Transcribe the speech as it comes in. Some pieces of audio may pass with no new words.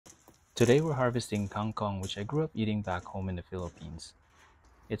Today we're harvesting kangkong, which I grew up eating back home in the Philippines.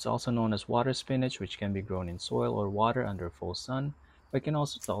 It's also known as water spinach, which can be grown in soil or water under full sun, but can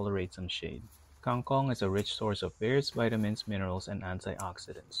also tolerate some shade. Kangkong is a rich source of various vitamins, minerals, and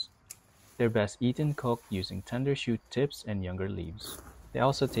antioxidants. They're best eaten cooked using tender shoot tips and younger leaves. They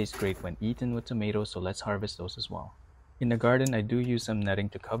also taste great when eaten with tomatoes, so let's harvest those as well. In the garden, I do use some netting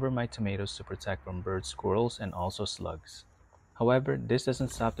to cover my tomatoes to protect from birds, squirrels, and also slugs. However, this doesn't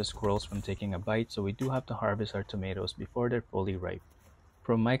stop the squirrels from taking a bite, so we do have to harvest our tomatoes before they're fully ripe.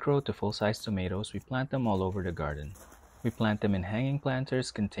 From micro to full-size tomatoes, we plant them all over the garden. We plant them in hanging planters,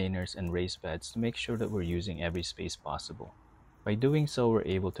 containers, and raised beds to make sure that we're using every space possible. By doing so, we're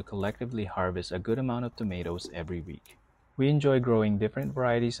able to collectively harvest a good amount of tomatoes every week. We enjoy growing different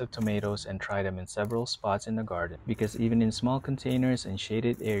varieties of tomatoes and try them in several spots in the garden because even in small containers and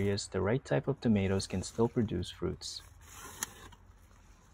shaded areas, the right type of tomatoes can still produce fruits.